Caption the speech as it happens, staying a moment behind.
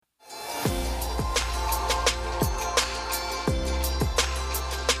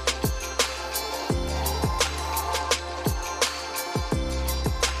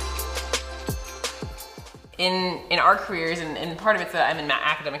in our careers, and part of it's that I'm in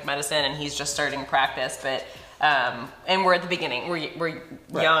academic medicine and he's just starting practice, but and we're at the beginning. We're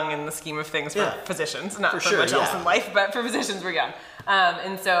young in the scheme of things for physicians, not for much else in life, but for physicians we're young.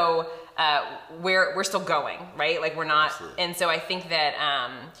 And so we're still going, right? Like we're not. Absolutely. And so I think that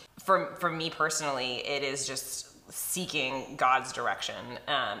for me personally, it is just seeking God's direction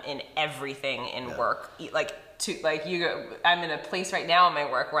in everything in work. I'm in a place right now in my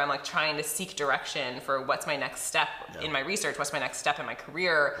work where I'm like trying to seek direction for what's my next step in my research, what's my next step in my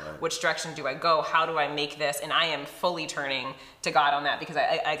career, which direction do I go, how do I make this, and I am fully turning to God on that because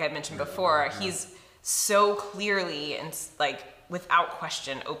like I mentioned before, He's so clearly and like without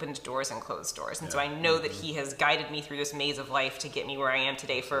question opened doors and closed doors, and so I know that He has guided me through this maze of life to get me where I am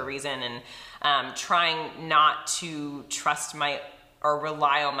today for a reason, and trying not to trust or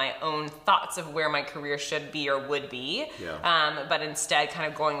rely on my own thoughts of where my career should be or would be, but instead kind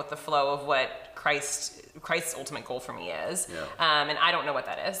of going with the flow of what Christ's ultimate goal for me is. And I don't know what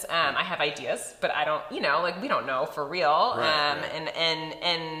that is. I have ideas, but I don't, we don't know for real.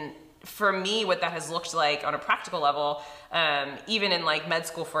 And for me, what that has looked like on a practical level, even in like med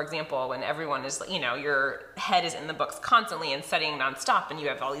school, for example, when everyone is, your head is in the books constantly and studying nonstop and you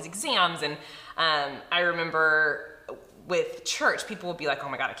have all these exams. And I remember with church, people will be like, oh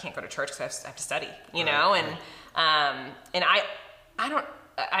my God, I can't go to church because I have to study, and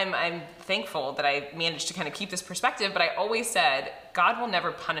I'm thankful that I managed to kind of keep this perspective, but I always said, God will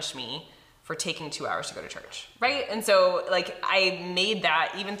never punish me for taking 2 hours to go to church, right? And so like I made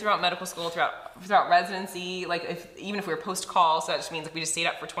that even throughout medical school, throughout residency, like even if we were post-call, so that just means like we just stayed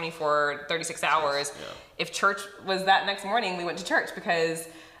up for 24, 36 hours. If church was that next morning, we went to church because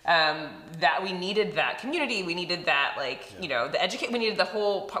that we needed that community, we needed that we needed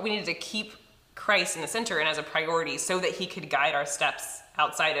we needed to keep Christ in the center and as a priority so that He could guide our steps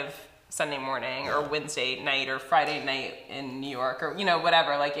outside of Sunday morning or Wednesday night or Friday night in New York or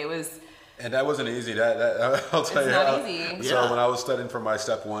whatever. Like it was. And that wasn't easy. That I'll tell you. It's not easy. So when I was studying for my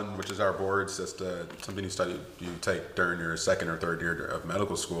step 1, which is our boards, that's something you take during your second or third year of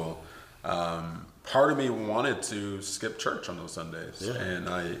medical school. Part of me wanted to skip church on those Sundays, and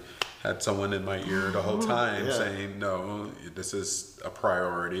I had someone in my ear the whole time saying, "No, this is a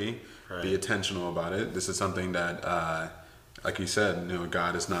priority. Right. Be intentional about it. This is something that, like you said,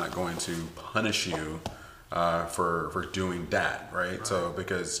 God is not going to punish you for doing that, right? So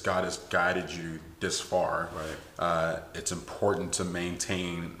because God has guided you this far, it's important to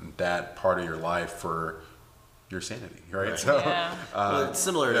maintain that part of your life for your sanity, right? So well, it's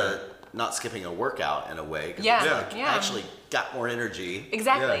similar to not skipping a workout in a way. I actually got more energy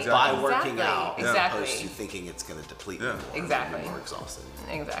by working out as opposed to thinking it's going to deplete me more. Exactly. More exhausted.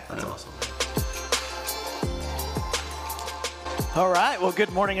 Exactly. That's awesome. All right. Well, good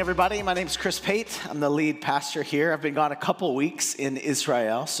morning, everybody. My name is Chris Pate. I'm the lead pastor here. I've been gone a couple weeks in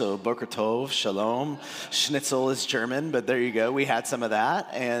Israel. So Boker Tov, Shalom. Schnitzel is German, but there you go. We had some of that.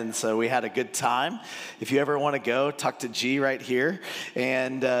 And so we had a good time. If you ever want to go, talk to G right here.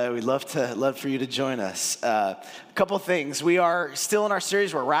 And we'd love for you to join us. A couple things. We are still in our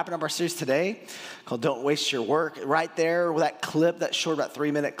series. We're wrapping up our series today called Don't Waste Your Work. Right there, that clip, that short, about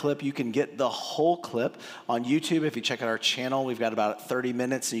 3-minute clip, you can get the whole clip on YouTube. If you check out our channel, we've got about 30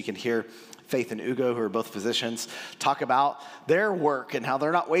 minutes, so you can hear Faith and Ugo, who are both physicians, talk about their work and how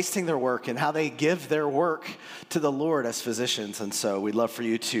they're not wasting their work and how they give their work to the Lord as physicians. And so we'd love for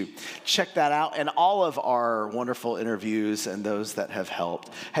you to check that out and all of our wonderful interviews and those that have helped.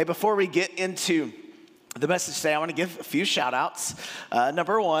 Hey, before we get into the message today, I want to give a few shout outs.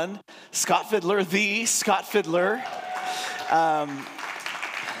 Number 1, Scott Fiddler, the Scott Fiddler.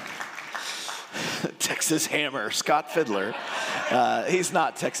 Texas Hammer, Scott Fiddler. He's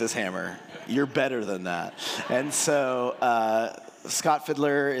not Texas Hammer. You're better than that. And so Scott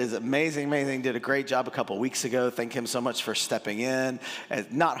Fiddler is amazing, did a great job a couple weeks ago. Thank him so much for stepping in.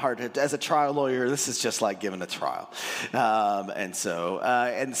 And not hard as a trial lawyer, this is just like giving a trial. And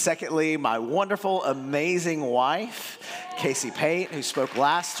secondly, my wonderful, amazing wife, Casey Pate, who spoke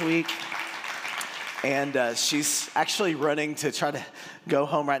last week. And she's actually running to try to go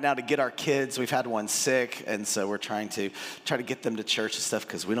home right now to get our kids. We've had one sick, and so we're trying to get them to church and stuff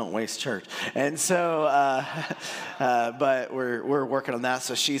because we don't waste church. And so, but we're working on that.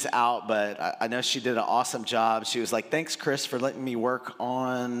 So she's out, but I know she did an awesome job. She was like, "Thanks, Chris, for letting me work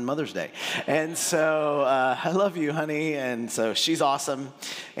on Mother's Day." And so I love you, honey. And so she's awesome,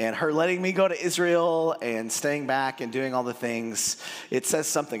 and her letting me go to Israel and staying back and doing all the things, it says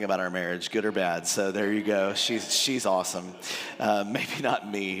something about our marriage, good or bad. So so there you go. She's awesome. Maybe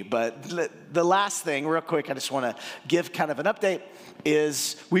not me, but the last thing, real quick, I just want to give kind of an update,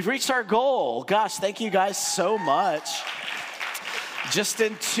 is we've reached our goal. Gosh, thank you guys so much. Just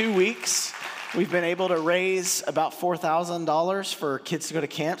in 2 weeks, we've been able to raise about $4,000 for kids to go to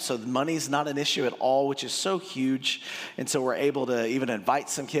camp, so the money's not an issue at all, which is so huge. And so we're able to even invite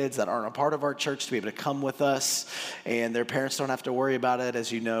some kids that aren't a part of our church to be able to come with us, and their parents don't have to worry about it.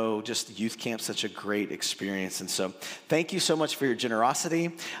 As you know, just youth camp's such a great experience. And so thank you so much for your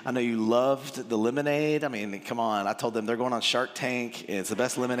generosity. I know you loved the lemonade. I mean, come on. I told them they're going on Shark Tank. It's the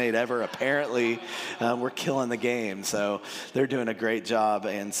best lemonade ever, apparently. We're killing the game. So they're doing a great job,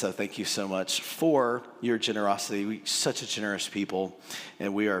 and so thank you so much for your generosity. We're such a generous people,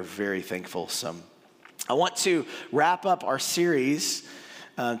 and we are very thankful. So I want to wrap up our series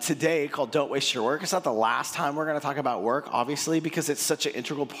today called Don't Waste Your Work. It's not the last time we're going to talk about work, obviously, because it's such an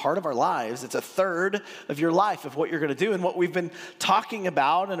integral part of our lives. It's a third of your life of what you're going to do. And what we've been talking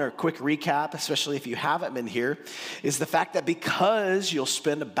about in our quick recap, especially if you haven't been here, is the fact that because you'll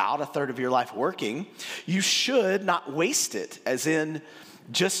spend about a third of your life working, you should not waste it, as in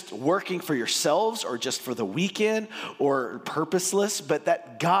just working for yourselves or just for the weekend or purposeless, but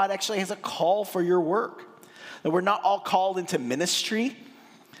that God actually has a call for your work. That we're not all called into ministry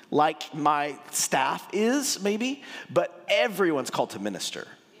like my staff is, maybe, but everyone's called to minister.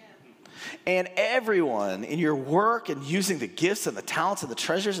 And everyone in your work and using the gifts and the talents and the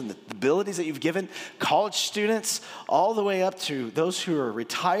treasures and the abilities that you've given, college students, all the way up to those who are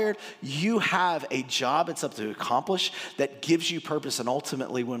retired, you have a job and something to accomplish that gives you purpose, and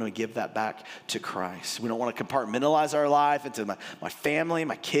ultimately we want to give that back to Christ. We don't want to compartmentalize our life into my family,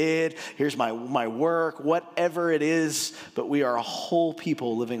 my kid, here's my work, whatever it is, but we are a whole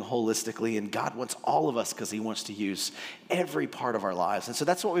people living holistically, and God wants all of us because he wants to use every part of our lives. And so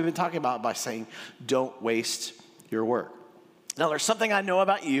that's what we've been talking about by saying, don't waste your work. Now, there's something I know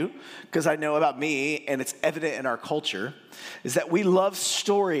about you, because I know about me, and it's evident in our culture, is that we love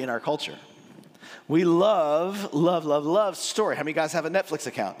story in our culture. We love story. How many guys have a Netflix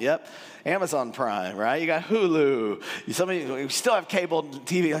account? Yep. Amazon Prime, right? You got Hulu. Some of you still have cable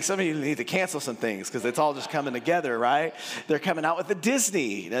TV. Like some of you need to cancel some things because it's all just coming together, right? They're coming out with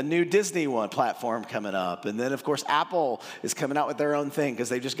a new Disney One platform coming up. And then, of course, Apple is coming out with their own thing because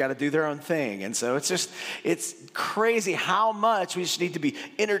they've just got to do their own thing. And so it's crazy how much we just need to be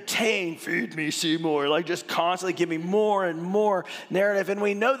entertained. Feed me, Seymour. Like just constantly give me more and more narrative. And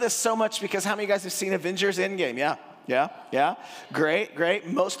we know this so much because how many of you guys have seen Avengers Endgame? Yeah. Great.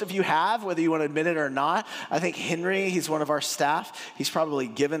 Most of you have, whether you want to admit it or not. I think Henry, he's one of our staff. He's probably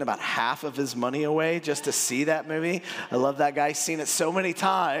given about half of his money away just to see that movie. I love that guy. He's seen it so many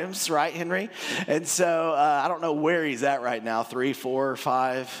times, right, Henry? And so I don't know where he's at right now, 3, 4,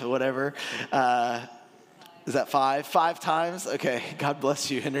 5, whatever. Is that 5? 5 times? Okay, God bless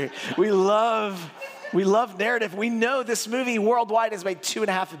you, Henry. We love narrative. We know this movie worldwide has made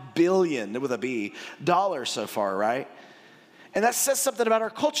 $2.5 billion with a B dollars so far, right? And that says something about our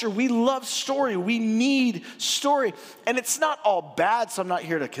culture. We love story. We need story. And it's not all bad, so I'm not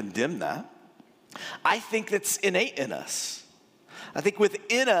here to condemn that. I think that's innate in us. I think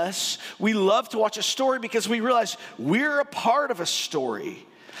within us, we love to watch a story because we realize we're a part of a story.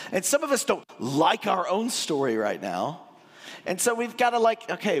 And some of us don't like our own story right now. And so we've got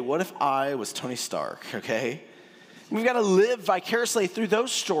to okay, what if I was Tony Stark, okay? We've got to live vicariously through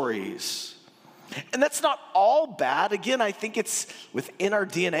those stories. And that's not all bad. Again, I think it's within our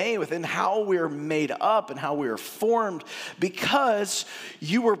DNA, within how we're made up and how we're formed, because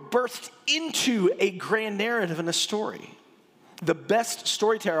you were birthed into a grand narrative and a story. The best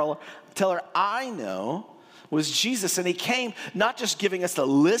storyteller I know was Jesus, and he came not just giving us a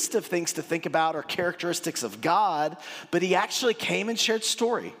list of things to think about or characteristics of God, but he actually came and shared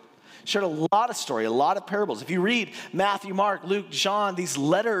story. Shared a lot of story, a lot of parables. If you read Matthew, Mark, Luke, John, these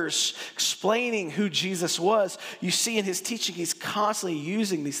letters explaining who Jesus was, you see in his teaching, he's constantly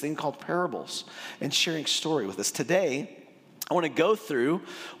using these things called parables and sharing story with us. Today, I want to go through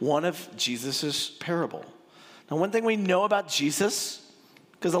one of Jesus's parable. Now, one thing we know about Jesus,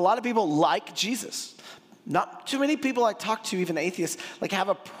 because a lot of people like Jesus. Not too many people I talk to, even atheists, have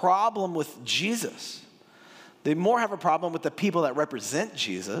a problem with Jesus. They more have a problem with the people that represent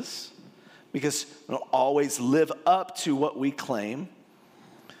Jesus because they don't always live up to what we claim.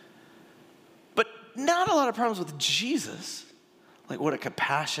 But not a lot of problems with Jesus. What a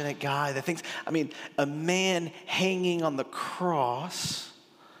compassionate guy. A man hanging on the cross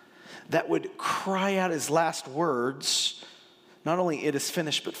that would cry out his last words, not only it is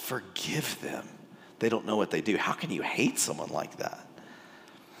finished, but forgive them. They don't know what they do. How can you hate someone like that?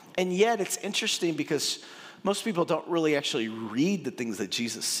 And yet it's interesting because most people don't really actually read the things that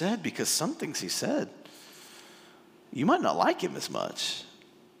Jesus said, because some things he said, you might not like him as much.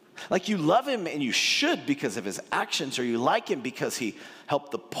 Like, you love him and you should because of his actions, or you like him because he helped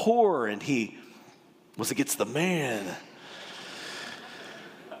the poor and he was against the man.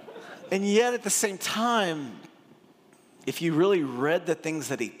 And yet at the same time, if you really read the things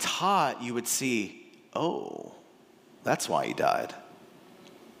that he taught, you would see, oh, that's why he died.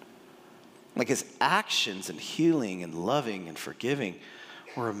 Like, his actions and healing and loving and forgiving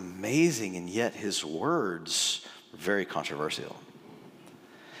were amazing, and yet his words were very controversial.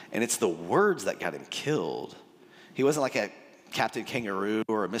 And it's the words that got him killed. He wasn't like a Captain Kangaroo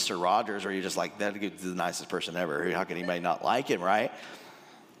or a Mr. Rogers where you're just like, that dude's the nicest person ever. How can anybody not like him, right?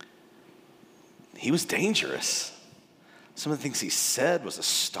 He was dangerous. Some of the things he said was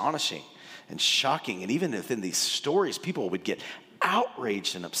astonishing and shocking. And even within these stories, people would get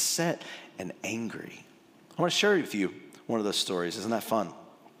outraged and upset and angry. I want to share with you one of those stories. Isn't that fun?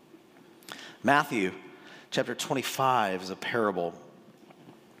 Matthew chapter 25 is a parable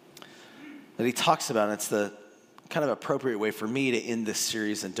that he talks about, and it's the kind of appropriate way for me to end this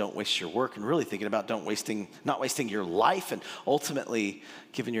series and don't waste your work, and really thinking about not wasting your life, and ultimately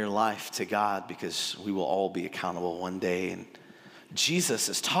giving your life to God, because we will all be accountable one day. And Jesus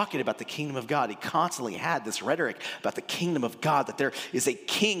is talking about the kingdom of God. He constantly had this rhetoric about the kingdom of God, that there is a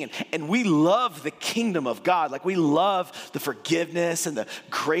king, and we love the kingdom of God. Like, we love the forgiveness and the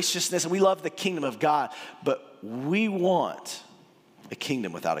graciousness, and we love the kingdom of God, but we want a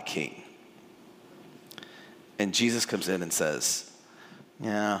kingdom without a king. And Jesus comes in and says,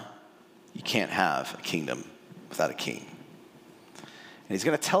 yeah, you can't have a kingdom without a king. And he's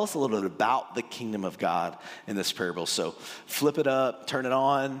going to tell us a little bit about the kingdom of God in this parable. So flip it up, turn it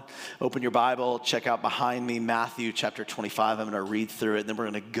on, open your Bible, check out behind me, Matthew chapter 25. I'm going to read through it, and then we're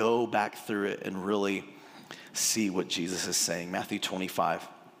going to go back through it and really see what Jesus is saying. Matthew 25,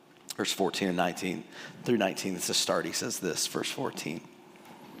 verse 14 and 19 through 19. It's a start. He says this, verse 14.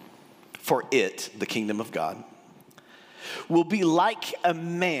 For it, the kingdom of God, will be like a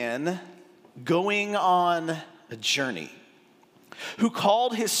man going on a journey, who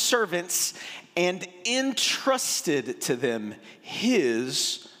called his servants and entrusted to them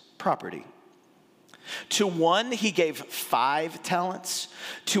his property. To one he gave 5 talents,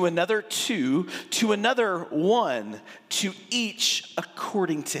 to another 2, to another 1, to each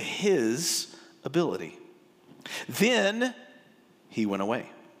according to his ability. Then he went away.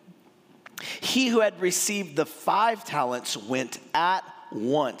 He who had received the 5 talents went at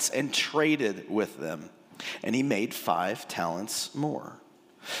once and traded with them, and he made 5 talents more.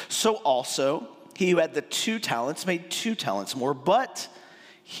 So also he who had the 2 talents made 2 talents more, but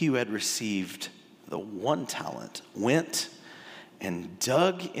he who had received the 1 talent went and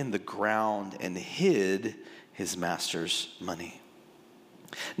dug in the ground and hid his master's money.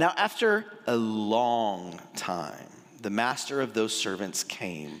 Now after a long time, the master of those servants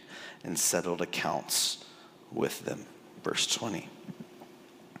came and settled accounts with them. Verse 20.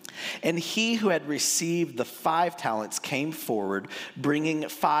 And he who had received the 5 talents came forward, bringing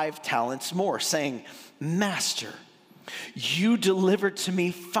 5 talents more, saying, Master, you delivered to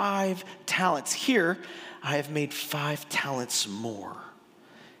me 5 talents. Here, I have made 5 talents more.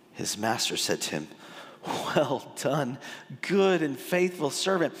 His master said to him, well done, good and faithful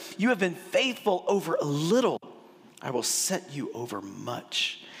servant. You have been faithful over a little. I will set you over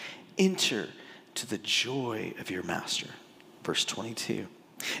much. Enter to the joy of your master. Verse 22.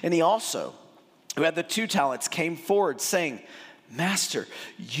 And he also, who had the 2 talents, came forward saying, Master,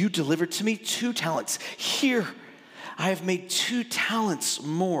 you delivered to me 2 talents. Here, I have made 2 talents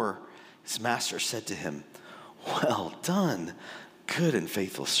more. His master said to him, well done, good and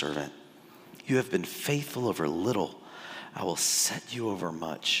faithful servant. You have been faithful over little. I will set you over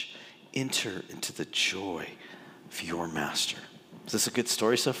much. Enter into the joy of your master. Is this a good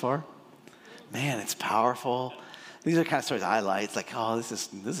story so far? Man, it's powerful. These are the kind of stories I like. It's like, oh, this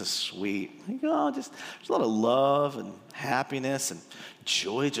is sweet. Like, oh, there's a lot of love and happiness and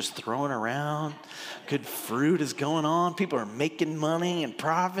joy just throwing around. Good fruit is going on. People are making money and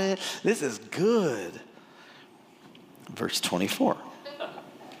profit. This is good. Verse 24.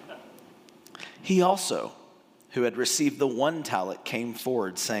 He also, who had received the 1 talent, came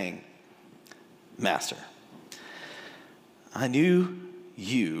forward saying, Master, I knew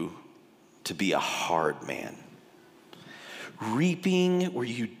you to be a hard man, reaping where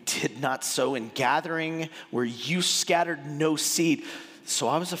you did not sow and gathering where you scattered no seed. So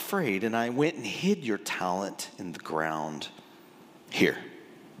I was afraid, and I went and hid your talent in the ground. Here,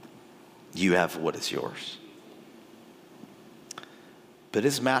 you have what is yours. But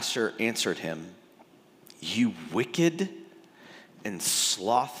his master answered him, you wicked and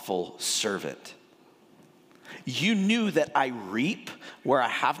slothful servant. You knew that I reap where I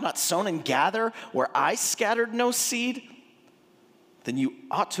have not sown and gather where I scattered no seed? Then you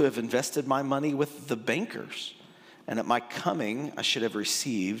ought to have invested my money with the bankers, and at my coming I should have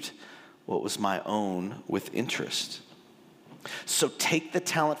received what was my own with interest. So take the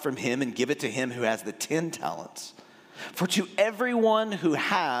talent from him and give it to him who has the 10 talents. For to everyone who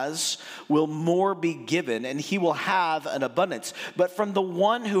has will more be given, and he will have an abundance. But from the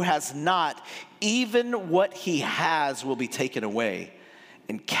one who has not, even what he has will be taken away.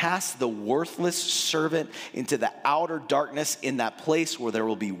 And cast the worthless servant into the outer darkness, in that place where there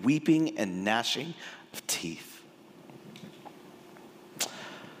will be weeping and gnashing of teeth.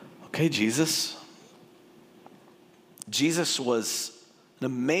 Okay, Jesus. Jesus was an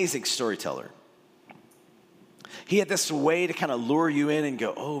amazing storyteller. He had this way to kind of lure you in and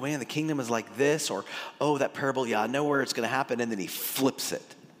go, oh man, the kingdom is like this, or oh, that parable, yeah, I know where it's going to happen, and then he flips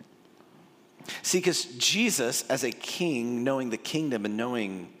it. See, because Jesus, as a king, knowing the kingdom and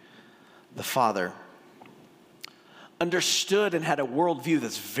knowing the Father, understood and had a worldview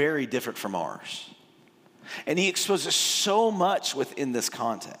that's very different from ours. And he exposes so much within this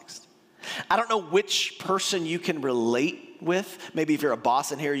context. I don't know which person you can relate with. Maybe if you're a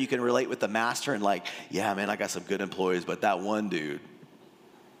boss in here, you can relate with the master and like, yeah, man, I got some good employees, but that one dude.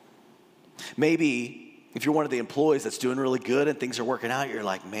 Maybe if you're one of the employees that's doing really good and things are working out, you're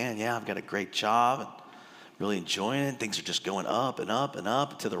like, man, yeah, I've got a great job and really enjoying it. Things are just going up and up and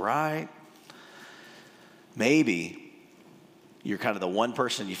up to the right. Maybe you're kind of the one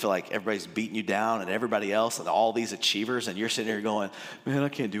person you feel like everybody's beating you down and everybody else and all these achievers, and you're sitting here going, man, I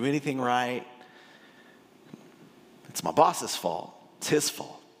can't do anything right. It's my boss's fault. It's his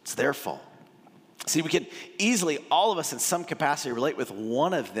fault. It's their fault. See, we can easily, all of us in some capacity, relate with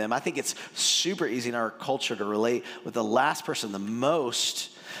one of them. I think it's super easy in our culture to relate with the last person the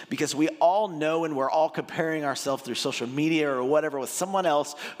most, because we all know, and we're all comparing ourselves through social media or whatever with someone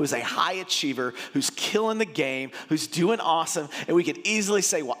else who's a high achiever, who's killing the game, who's doing awesome, and we can easily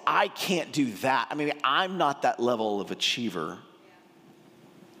say, well, I can't do that. I mean, I'm not that level of achiever.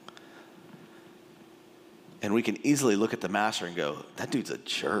 And we can easily look at the master and go, that dude's a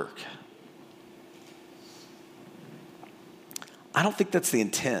jerk. I don't think that's the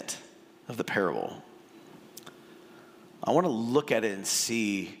intent of the parable. I want to look at it and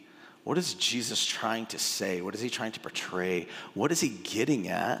see, what is Jesus trying to say? What is he trying to portray? What is he getting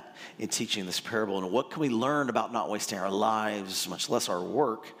at in teaching this parable? And what can we learn about not wasting our lives, much less our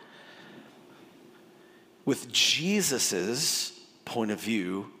work, with Jesus's point of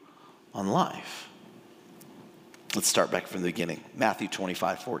view on life? Let's start back from the beginning. Matthew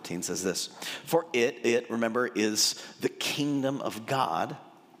 25:14 says this. For it, remember, is the kingdom of God.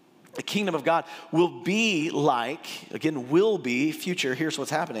 The kingdom of God will be like, again, will be, future, here's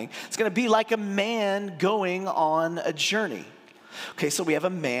what's happening. It's going to be like a man going on a journey. Okay, so we have a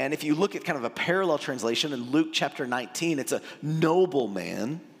man. If you look at kind of a parallel translation in Luke chapter 19, it's a noble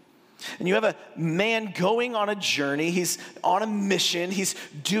man. And you have a man going on a journey. He's on a mission. He's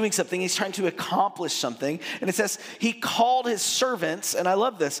doing something. He's trying to accomplish something. And it says he called his servants, and I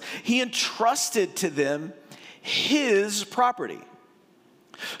love this, he entrusted to them his property.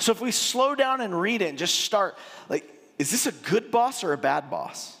 So if we slow down and read it and just start, like, is this a good boss or a bad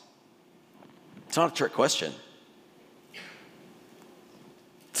boss? It's not a trick question.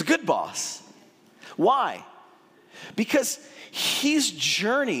 It's a good boss. Why? Because he's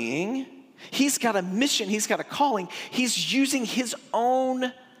journeying, he's got a mission, he's got a calling, he's using his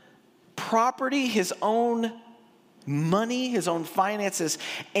own property, his own money, his own finances,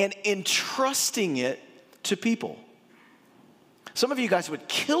 and entrusting it to people. Some of you guys would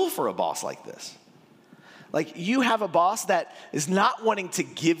kill for a boss like this. Like, you have a boss that is not wanting to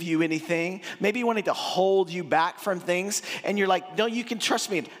give you anything, maybe wanting to hold you back from things, and you're like, no, you can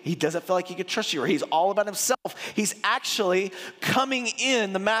trust me. And he doesn't feel like he can trust you, or he's all about himself. He's actually coming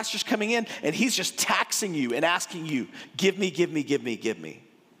in, the master's coming in, and he's just taxing you and asking you, give me, give me, give me, give me.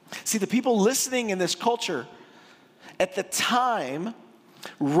 See, the people listening in this culture, at the time,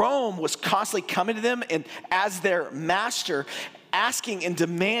 Rome was constantly coming to them and as their master, asking and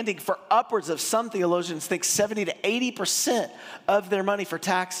demanding for upwards of, some theologians think, 70 to 80% of their money for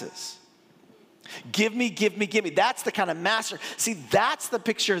taxes. Give me, give me, give me. That's the kind of master. See, that's the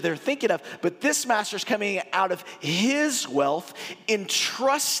picture they're thinking of. But this master's coming out of his wealth,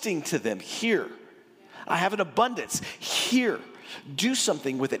 entrusting to them. Here, I have an abundance. Here, do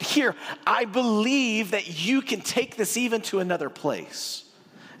something with it. Here, I believe that you can take this even to another place.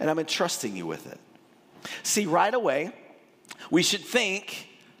 And I'm entrusting you with it. See, right away, We should think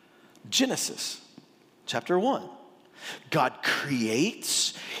Genesis chapter 1. God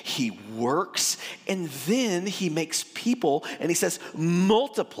creates, he works, and then he makes people, and he says,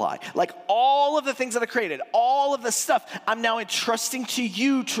 multiply. Like all of the things that I created, all of the stuff, I'm now entrusting to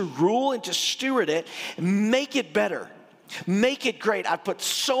you to rule and to steward it, make it better. Make it great. I put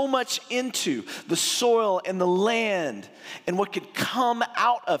so much into the soil and the land and what can come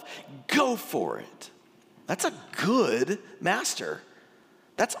out of. Go for it. That's a good master.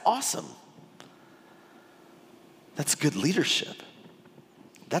 That's awesome. That's good leadership.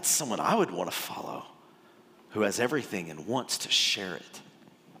 That's someone I would want to follow, who has everything and wants to share it.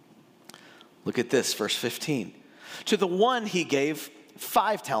 Look at this, verse 15. To the one he gave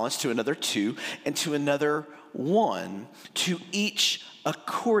 5 talents, to another 2, and to another 1, to each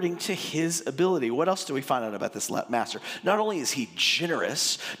according to his ability. What else do we find out about this master? Not only is he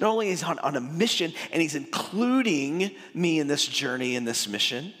generous, not only is he on a mission, and he's including me in this journey, in this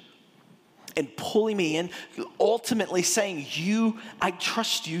mission, and pulling me in, ultimately saying, I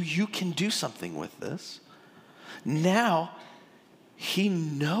trust you, you can do something with this. Now, he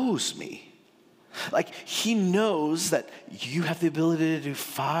knows me. Like, he knows that you have the ability to do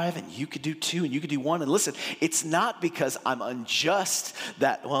 5, and you could do 2, and you could do 1. And listen, it's not because I'm unjust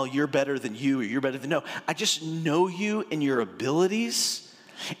that, well, you're better than you, or you're better than no. I just know you and your abilities,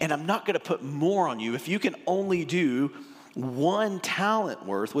 and I'm not going to put more on you. If you can only do 1 talent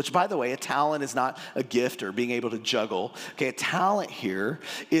worth, which, by the way, a talent is not a gift or being able to juggle. Okay, a talent here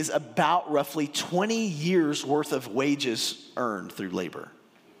is about roughly 20 years worth of wages earned through labor.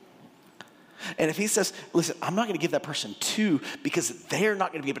 And if he says, listen, I'm not going to give that person 2 because they're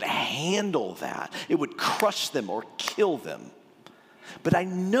not going to be able to handle that. It would crush them or kill them. But I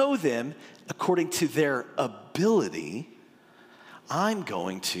know them according to their ability. I'm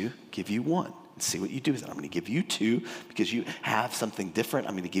going to give you 1. See what you do with it. I'm going to give you 2 because you have something different.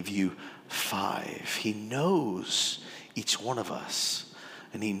 I'm going to give you 5. He knows each one of us,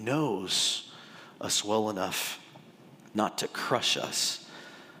 and he knows us well enough not to crush us,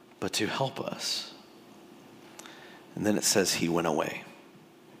 but to help us. And then it says he went away.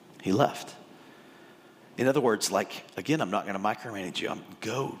 He left. In other words, like, again, I'm not going to micromanage you.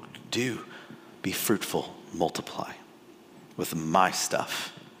 Go, do, be fruitful, multiply with my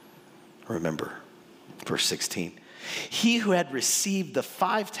stuff. Remember, verse 16. He who had received the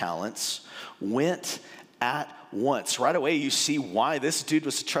 5 talents went at once. Right away, you see why this dude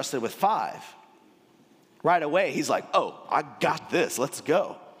was trusted with 5. Right away, he's like, oh, I got this. Let's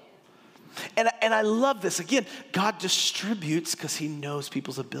go. And I love this. Again, God distributes because he knows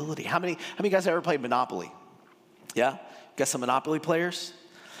people's ability. How many guys have ever played Monopoly? Yeah? Got some Monopoly players?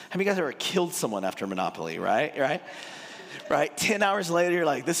 How many guys ever killed someone after Monopoly, right? Right? 10 hours later, you're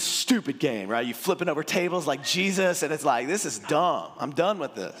like, this is a stupid game, right? You flipping over tables like Jesus, and it's like, this is dumb. I'm done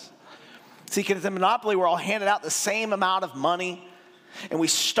with this. See, because in Monopoly, we're all handed out the same amount of money, and we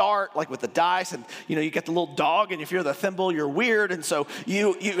start like with the dice, and you get the little dog, and if you're the thimble, you're weird, and so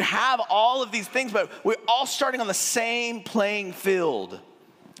you have all of these things, but we're all starting on the same playing field.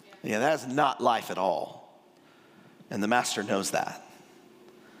 Yeah, that is not life at all, and the master knows that.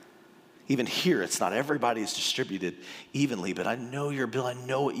 Even here, it's not everybody is distributed evenly, but I know your ability, I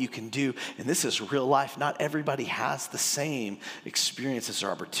know what you can do. And this is real life. Not everybody has the same experiences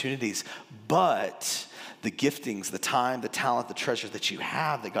or opportunities, but the giftings, the time, the talent, the treasure that you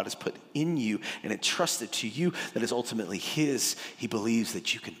have that God has put in you and entrusted to you that is ultimately his, he believes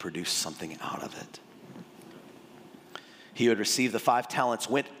that you can produce something out of it. He who had received the 5 talents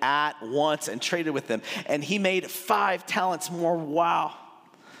went at once and traded with them, and he made 5 talents more. Wow.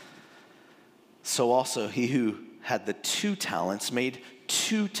 So also he who had the 2 talents made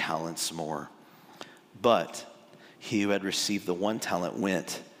 2 talents more. But he who had received the 1 talent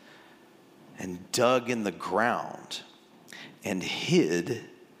went and dug in the ground and hid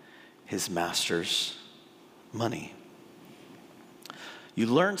his master's money. You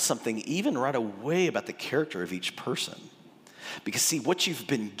learn something even right away about the character of each person. Because see, what you've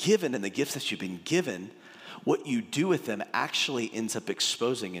been given and the gifts that you've been given, what you do with them actually ends up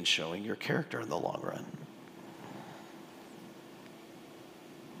exposing and showing your character in the long run.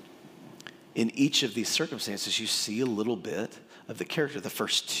 In each of these circumstances, you see a little bit of the character. The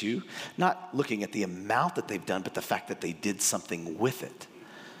first 2, not looking at the amount that they've done, but the fact that they did something with it.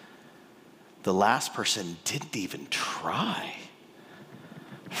 The last person didn't even try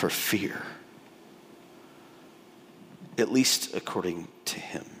for fear, at least according to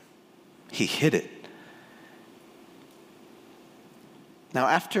him. He hid it. Now,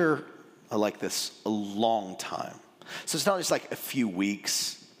 after a long time, so it's not just like a few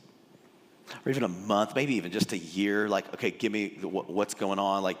weeks, or even a month, maybe even just a year, like, okay, give me what's going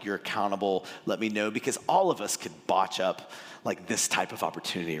on, like you're accountable, let me know, because all of us could botch up like this type of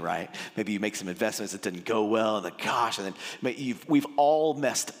opportunity, right? Maybe you make some investments that didn't go well, and then gosh, and then we've all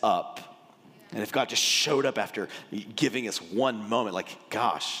messed up. And if God just showed up after giving us one moment, like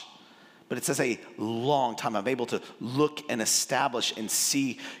gosh. But it says a long time. I'm able to look and establish and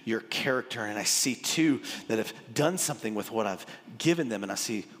see your character. And I see two that have done something with what I've given them. And I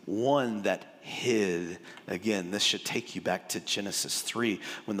see one that hid. Again, this should take you back to Genesis 3.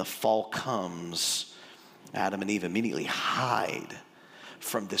 When the fall comes, Adam and Eve immediately hide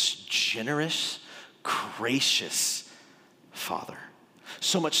from this generous, gracious Father.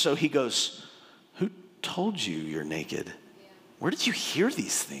 So much so he goes, who told you you're naked? Where did you hear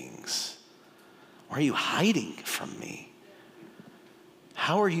these things? Why are you hiding from me?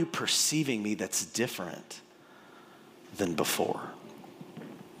 How are you perceiving me that's different than before?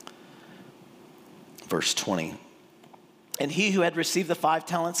 Verse 20. And he who had received the 5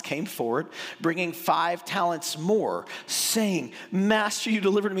 talents came forward, bringing 5 talents more, saying, Master, you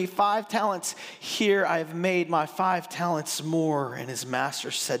delivered to me 5 talents. Here I have made my 5 talents more. And his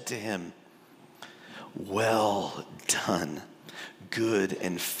master said to him, well done, good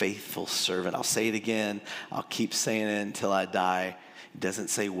and faithful servant. I'll say it again. I'll keep saying it until I die. It doesn't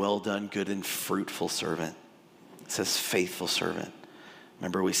say well done, good and fruitful servant. It says faithful servant.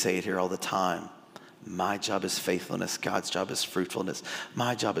 Remember, we say it here all the time. My job is faithfulness. God's job is fruitfulness.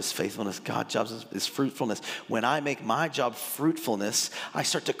 My job is faithfulness. God's job is fruitfulness. When I make my job fruitfulness, I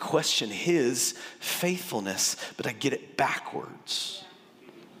start to question his faithfulness, but I get it backwards.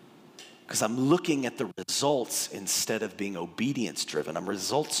 Because I'm looking at the results instead of being obedience driven. I'm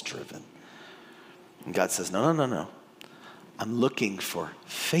results driven. And God says, no. I'm looking for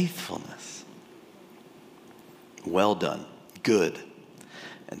faithfulness. Well done, good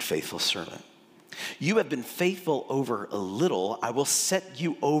and faithful servant. You have been faithful over a little. I will set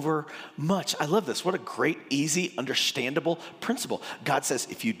you over much. I love this. What a great, easy, understandable principle. God says,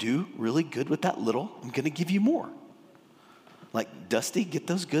 if you do really good with that little, I'm going to give you more. Like, Dusty, get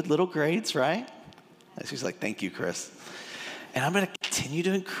those good little grades, right? And she's like, thank you, Chris. And I'm going to continue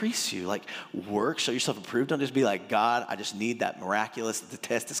to increase you. Like, work, show yourself approved. Don't just be like, God, I just need that miraculous, the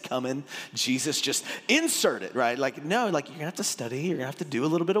test is coming. Jesus, just insert it, right? Like, no, like, you're going to have to study. You're going to have to do a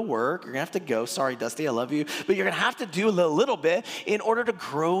little bit of work. You're going to have to go. Sorry, Dusty, I love you. But you're going to have to do a little bit in order to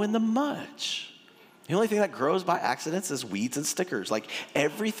grow in the much. The only thing that grows by accidents is weeds and stickers. Like,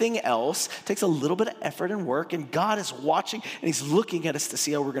 everything else takes a little bit of effort and work, and God is watching, and he's looking at us to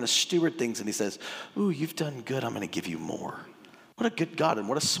see how we're going to steward things, and he says, ooh, you've done good. I'm going to give you more. What a good God and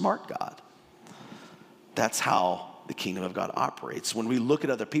what a smart God. That's how the kingdom of God operates. When we look at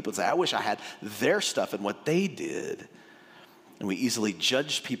other people and say, I wish I had their stuff and what they did, and we easily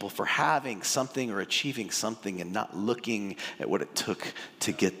judge people for having something or achieving something and not looking at what it took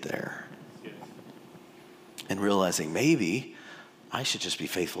to get there. And realizing maybe I should just be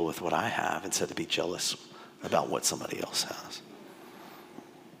faithful with what I have instead of be jealous about what somebody else has.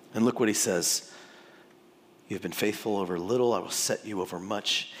 And look what he says. You've been faithful over little, I will set you over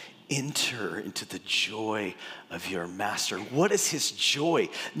much. Enter into the joy of your master. What is his joy?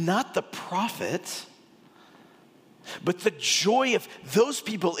 Not the profit, but the joy of those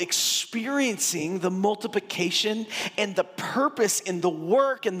people experiencing the multiplication and the purpose in the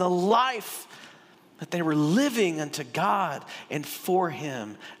work and the life that they were living unto God and for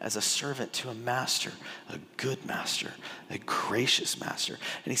him as a servant to a master, a good master, a gracious master.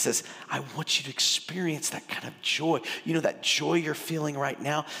 And he says, I want you to experience that kind of joy. You know, that joy you're feeling right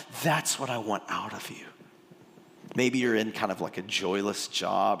now, that's what I want out of you. Maybe you're in kind of like a joyless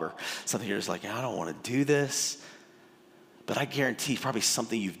job or something you're just like, I don't want to do this. But I guarantee probably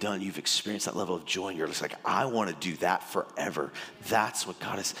something you've done, you've experienced that level of joy, and you're just like, I want to do that forever. That's what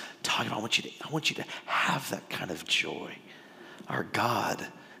God is talking about. I want you to have that kind of joy. Our God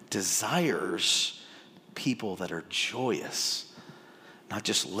desires people that are joyous, not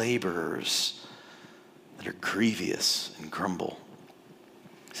just laborers that are grievous and grumble.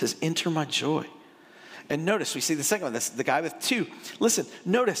 He says, enter my joy. And notice, we see the second one, this, the guy with 2. Listen,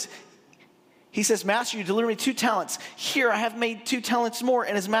 notice, he says, Master, you delivered me 2 talents. Here, I have made 2 talents more.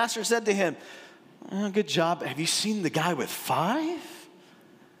 And his master said to him, good job. Have you seen the guy with 5?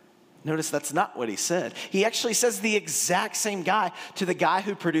 Notice that's not what he said. He actually says the exact same guy to the guy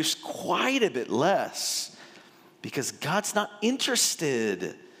who produced quite a bit less, because God's not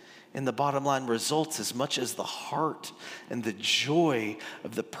interested in the bottom line results as much as the heart and the joy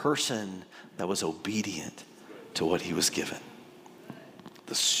of the person that was obedient to what he was given.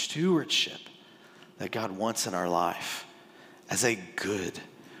 The stewardship that God wants in our life as a good,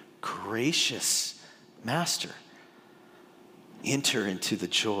 gracious master. Enter into the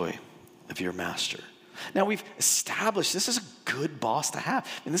joy of your master. Now we've established this is a good boss to have,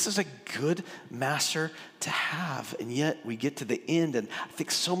 and this is a good master to have, and yet we get to the end, and I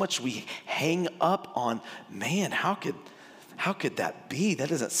think so much we hang up on, man, how could that be? That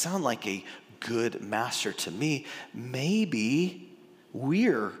doesn't sound like a good master to me. Maybe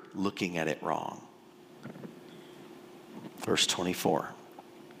we're looking at it wrong. Verse 24.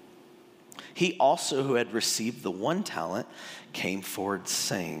 He also, who had received the 1 talent, came forward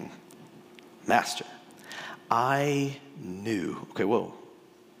saying, Master, I knew. Okay, whoa.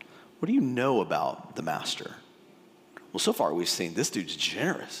 What do you know about the master? Well, so far we've seen this dude's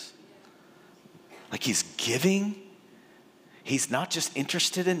generous. Like he's giving. He's not just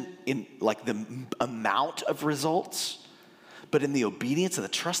interested in like the amount of results, but in the obedience and the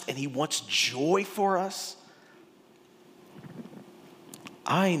trust, and he wants joy for us.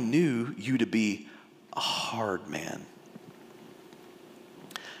 I knew you to be a hard man.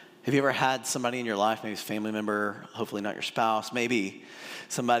 Have you ever had somebody in your life, maybe a family member, hopefully not your spouse, maybe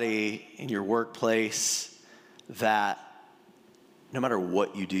somebody in your workplace that no matter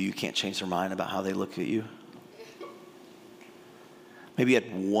what you do, you can't change their mind about how they look at you? Maybe you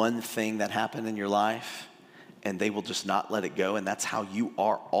had one thing that happened in your life and they will just not let it go, and that's how you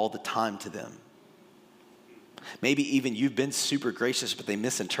are all the time to them. Maybe even you've been super gracious, but they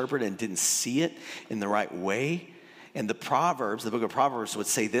misinterpreted and didn't see it in the right way. And the Proverbs, the book of Proverbs would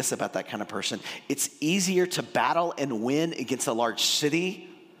say this about that kind of person. It's easier to battle and win against a large city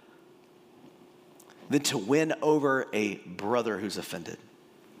than to win over a brother who's offended.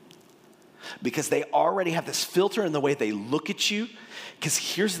 Because they already have this filter in the way they look at you. Because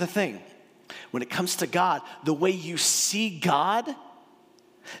here's the thing. When it comes to God, the way you see God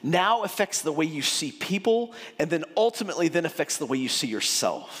now affects the way you see people, and then ultimately then affects the way you see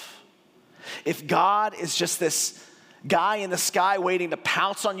yourself. If God is just this guy in the sky waiting to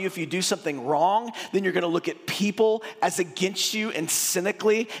pounce on you if you do something wrong, then you're going to look at people as against you and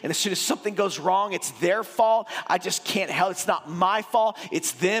cynically, and as soon as something goes wrong, it's their fault. I just can't help. It's not my fault.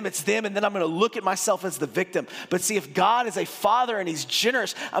 It's them, and then I'm going to look at myself as the victim. But see, if God is a father and he's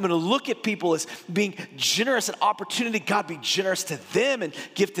generous, I'm going to look at people as being generous, an opportunity. God, be generous to them and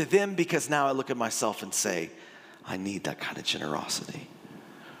give to them, because now I look at myself and say, I need that kind of generosity.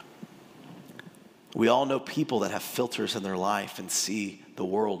 We all know people that have filters in their life and see the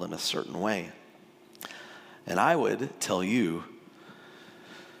world in a certain way. And I would tell you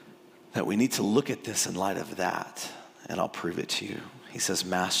that we need to look at this in light of that, and I'll prove it to you. He says,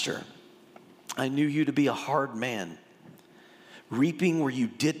 Master, I knew you to be a hard man, reaping where you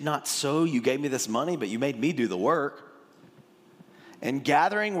did not sow. You gave me this money, but you made me do the work. And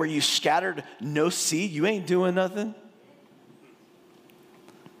gathering where you scattered no seed. You ain't doing nothing.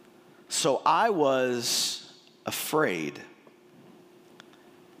 So I was afraid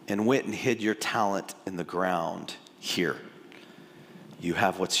and went and hid your talent in the ground. Here, you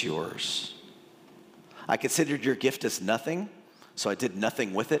have what's yours. I considered your gift as nothing, so I did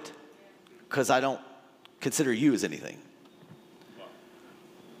nothing with it, because I don't consider you as anything.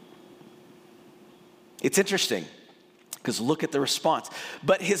 It's interesting, because look at the response.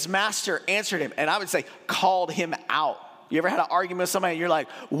 But his master answered him, and I would say called him out. You ever had an argument with somebody and you're like,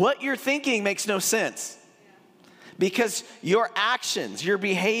 what you're thinking makes no sense? Because your actions, your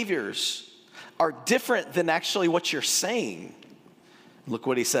behaviors are different than actually what you're saying. Look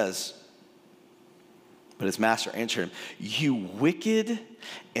what he says. But his master answered him, you wicked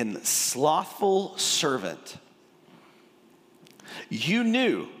and slothful servant. You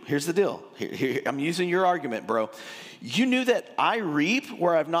knew, here's the deal. Here, I'm using your argument, bro. You knew that I reap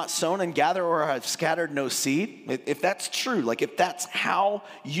where I've not sown and gather where I've scattered no seed. If that's true, like if that's how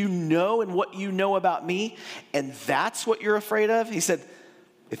you know and what you know about me, and that's what you're afraid of, he said,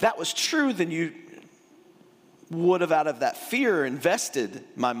 if that was true, then you would have out of that fear invested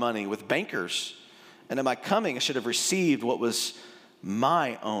my money with bankers. And in my coming, I should have received what was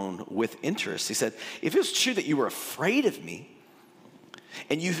my own with interest. He said, if it was true that you were afraid of me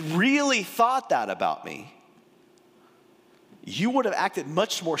and you really thought that about me, you would have acted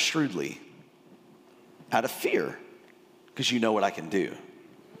much more shrewdly out of fear, because you know what I can do.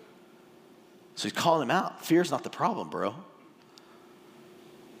 So he's calling him out. Fear's not the problem, bro.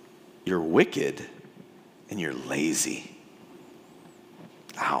 You're wicked and you're lazy.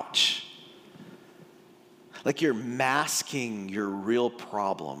 Ouch. Like you're masking your real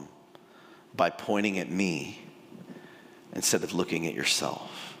problem by pointing at me instead of looking at yourself.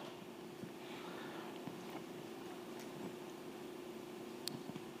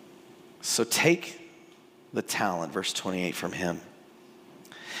 So take the talent, verse 28, from him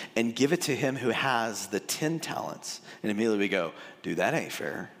and give it to him who has the 10 talents. And immediately we go, dude, that ain't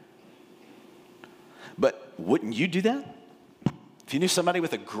fair. But wouldn't you do that? If you knew somebody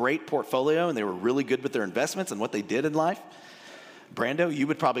with a great portfolio and they were really good with their investments and what they did in life, Brando, you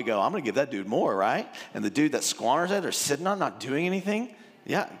would probably go, I'm going to give that dude more, right? And the dude that squanders it or sitting on not doing anything,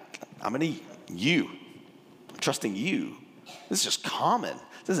 yeah, I'm trusting you. This is just common.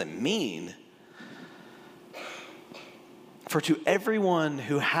 It doesn't mean. For to everyone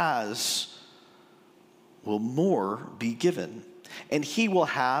who has will more be given, and he will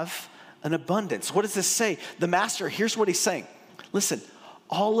have an abundance. What does this say? The master, here's what he's saying. Listen,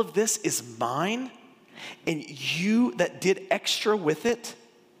 all of this is mine, and you that did extra with it,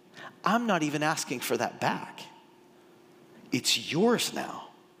 I'm not even asking for that back. It's yours now.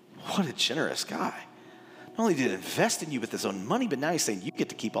 What a generous guy. Not only did he invest in you with his own money, but now he's saying you get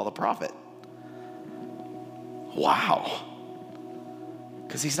to keep all the profit. Wow.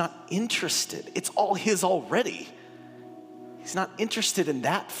 Because he's not interested. It's all his already. He's not interested in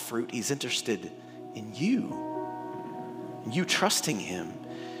that fruit. He's interested in you. And you trusting him.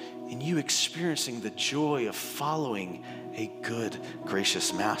 And you experiencing the joy of following a good,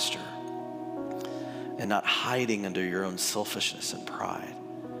 gracious master. And not hiding under your own selfishness and pride.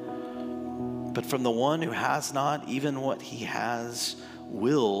 But from the one who has not, even what he has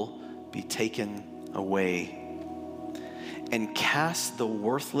will be taken away. And cast the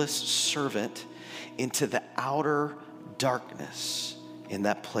worthless servant into the outer darkness. In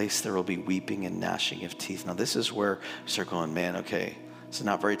that place there will be weeping and gnashing of teeth. Now this is where we start going, man, okay, this is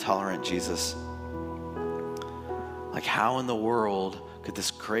not very tolerant, Jesus. Like how in the world could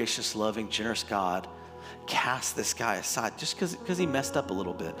this gracious, loving, generous God cast this guy aside just because he messed up a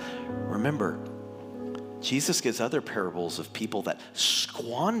little bit? Remember, Jesus gives other parables of people that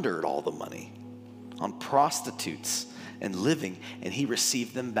squandered all the money on prostitutes and living, and he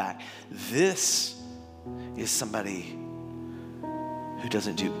received them back. This is somebody who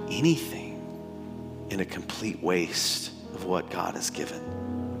doesn't do anything in a complete waste of what God has given.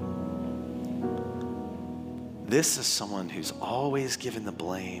 This is someone who's always given the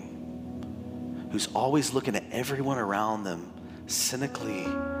blame, who's always looking at everyone around them cynically.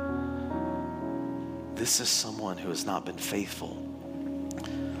 This is someone who has not been faithful.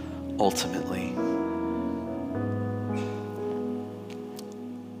 Ultimately,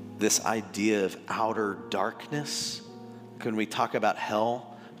 this idea of outer darkness, when we talk about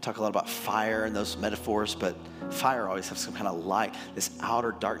hell, we talk a lot about fire and those metaphors, but fire always has some kind of light. This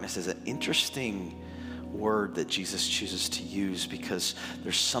outer darkness is an interesting word that Jesus chooses to use because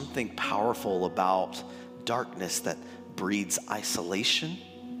there's something powerful about darkness that breeds isolation.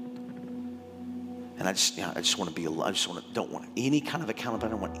 And I just want to be alone. Don't want any kind of accountability. I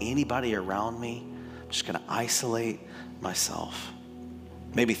don't want anybody around me. I'm just going to isolate myself.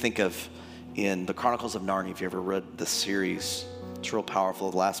 Maybe think of in the Chronicles of Narnia, if you ever read the series, it's real powerful.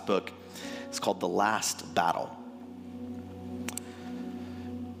 The last book, it's called The Last Battle.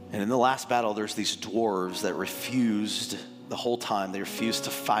 And in the last battle, there's these dwarves that refused the whole time. They refused to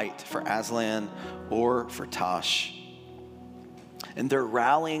fight for Aslan or for Tash. And their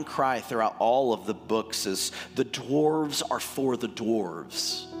rallying cry throughout all of the books is, the dwarves are for the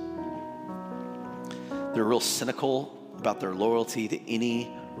dwarves. They're real cynical about their loyalty to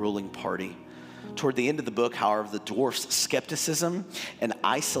any ruling party. Toward the end of the book, however, the dwarfs' skepticism and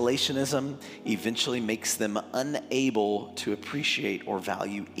isolationism eventually makes them unable to appreciate or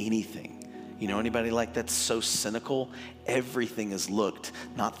value anything. You know anybody like that so cynical? Everything is looked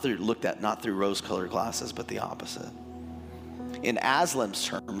at not through rose-colored glasses, but the opposite. In Aslan's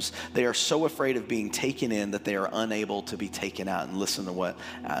terms, they are so afraid of being taken in that they are unable to be taken out. And listen to what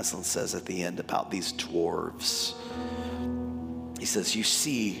Aslan says at the end about these dwarves. He says, "You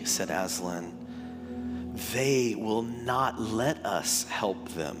see," said Aslan, "they will not let us help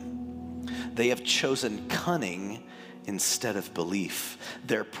them. They have chosen cunning instead of belief.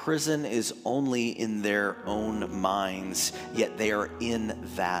 Their prison is only in their own minds, yet they are in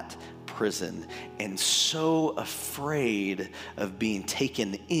that prison and so afraid of being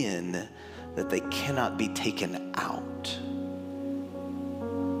taken in that they cannot be taken out."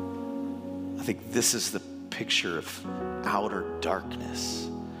 I think this is the picture of outer darkness.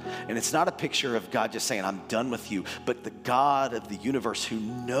 And it's not a picture of God just saying, I'm done with you, but the God of the universe who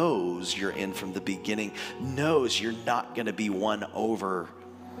knows you're in from the beginning, knows you're not going to be won over,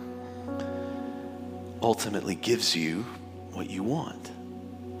 ultimately gives you what you want.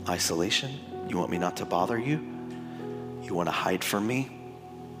 Isolation? You want me not to bother you? You want to hide from me?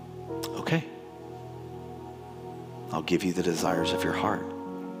 Okay. I'll give you the desires of your heart.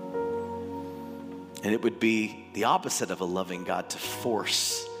 And it would be the opposite of a loving God to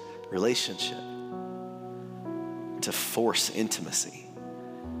force relationship, to force intimacy.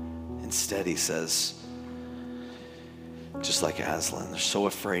 Instead, he says, just like Aslan, they're so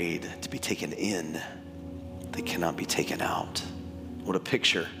afraid to be taken in, they cannot be taken out. What a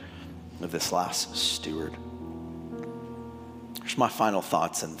picture of this last steward. Here's my final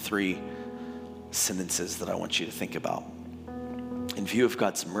thoughts in 3 sentences that I want you to think about. In view of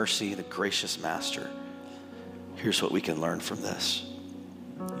God's mercy, the gracious master, here's what we can learn from this.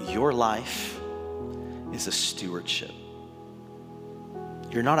 Your life is a stewardship.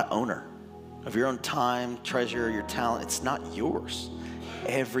 You're not an owner of your own time, treasure, your talent. It's not yours.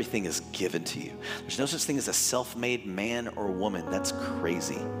 Everything is given to you. There's no such thing as a self-made man or woman. That's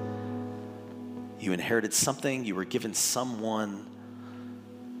crazy. You inherited something. You were given someone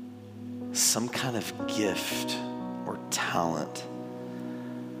some kind of gift or talent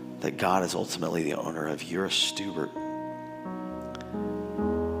that God is ultimately the owner of. You're a steward.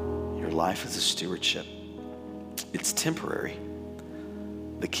 Your life is a stewardship. It's temporary.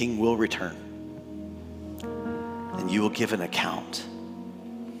 The king will return, and you will give an account.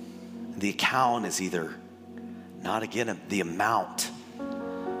 The account is either not, again, the amount,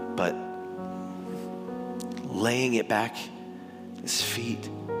 but laying it back at his feet,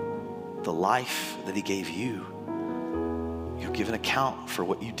 the life that he gave you. You'll give an account for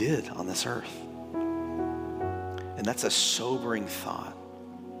what you did on this earth. And that's a sobering thought.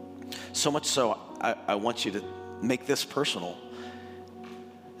 So much so, I want you to make this personal.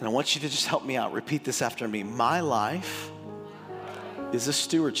 And I want you to just help me out. Repeat this after me. My life is a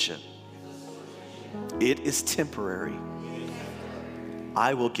stewardship. It is temporary.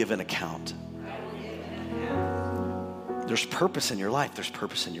 I will give an account. There's purpose in your life. There's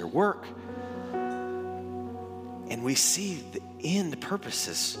purpose in your work. And we see the end purpose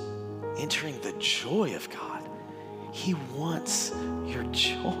is entering the joy of God. He wants your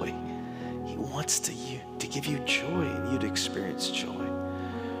joy. He wants to give you joy and you to experience joy.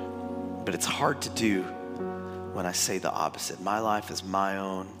 But it's hard to do when I say the opposite. My life is my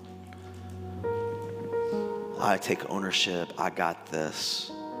own. I take ownership. I got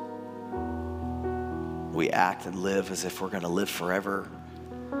this. We act and live as if we're going to live forever.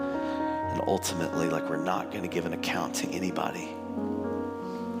 And ultimately, like we're not going to give an account to anybody.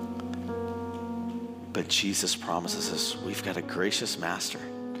 But Jesus promises us we've got a gracious master.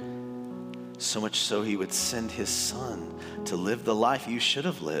 So much so he would send his son to live the life you should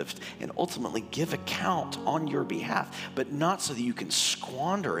have lived and ultimately give account on your behalf, but not so that you can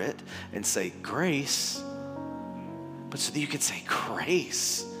squander it and say grace, but so that you can say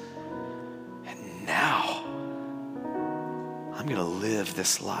grace. And now I'm going to live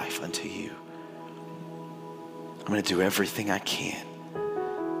this life unto you. I'm going to do everything I can,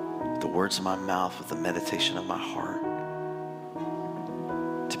 with the words of my mouth, with the meditation of my heart,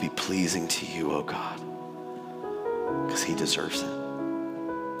 to be pleasing to you, oh God, because he deserves it.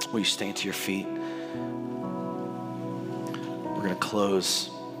 Will you stand to your feet? We're going to close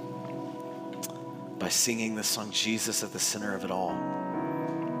by singing the song, Jesus at the Center of It All.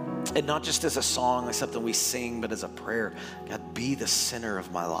 And not just as a song, like something we sing, but as a prayer. God, be the center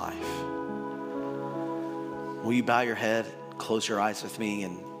of my life. Will you bow your head, close your eyes with me,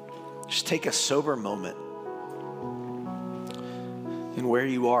 and just take a sober moment in where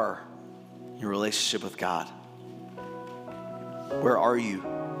you are in your relationship with God. Where are you?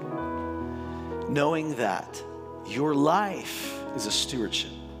 Knowing that your life is a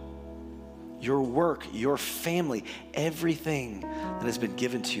stewardship. Your work, your family, everything that has been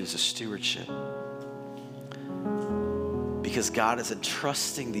given to you is a stewardship. Because God is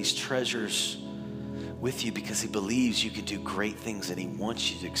entrusting these treasures with you because he believes you can do great things and he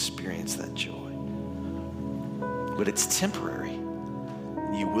wants you to experience that joy. But it's temporary.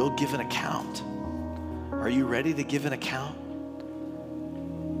 You will give an account. Are you ready to give an account?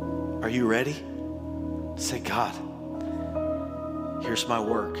 Are you ready? Say, God, here's my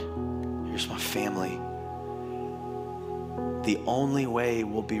work. Here's my family. The only way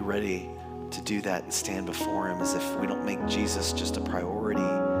we'll be ready to do that and stand before him is if we don't make Jesus just a priority,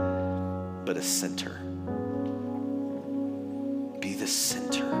 but a center. Be the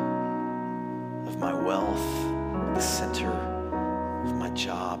center of my wealth, the center of my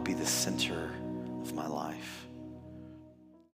job, be the center of my life.